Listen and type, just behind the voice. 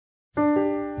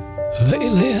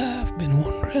Lately I've been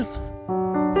wondering,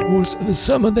 towards the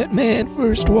summer that man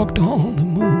first walked on the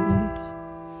moon.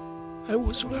 I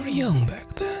was very young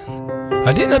back then.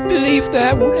 I did not believe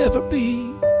there would ever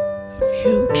be a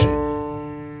future.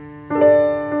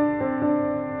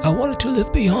 I wanted to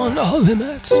live beyond all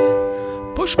limits,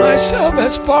 push myself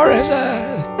as far as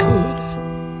I could.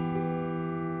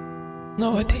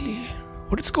 No idea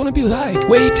what it's gonna be like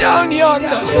way down yonder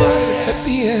at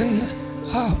the end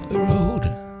of the road.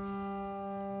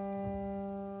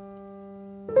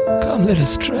 Come, let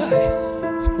us try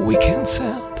if we can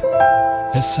sound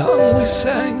a song we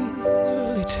sang in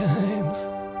early times.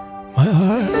 My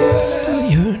heart is still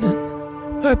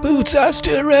yearning, my boots are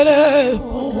still ready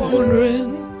for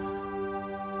wandering.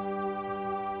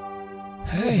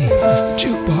 Hey, Mr.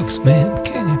 Jukebox Man,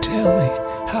 can you tell me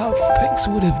how things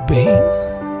would have been?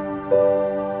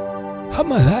 How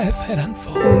my life had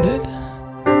unfolded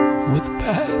with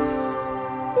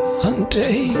paths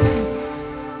untaken.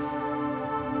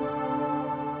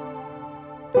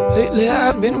 Lately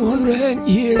I've been wondering,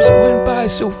 years went by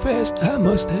so fast I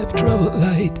must have traveled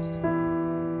light.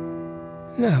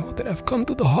 Now that I've come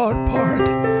to the hard part,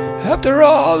 after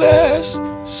all is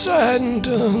said and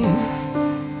done,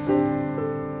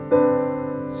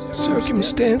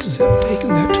 circumstances have taken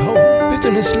their toll,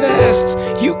 bitterness lasts.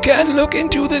 You can look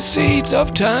into the seeds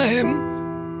of time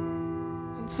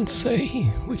and say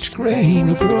which grain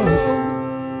will grow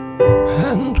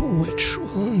and which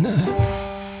will not.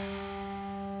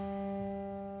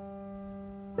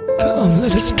 Come,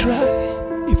 let us try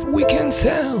if we can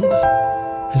sound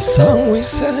a song we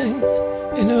sang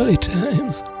in early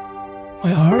times.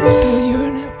 My heart's still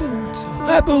yearning,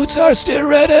 my boots are still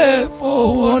ready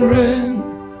for wandering.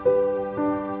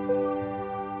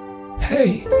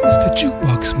 Hey, Mr.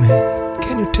 Jukebox Man,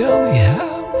 can you tell me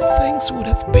how things would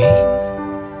have been?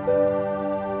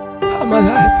 How my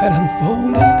life had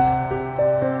unfolded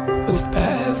with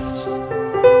paths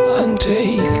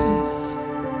untaken.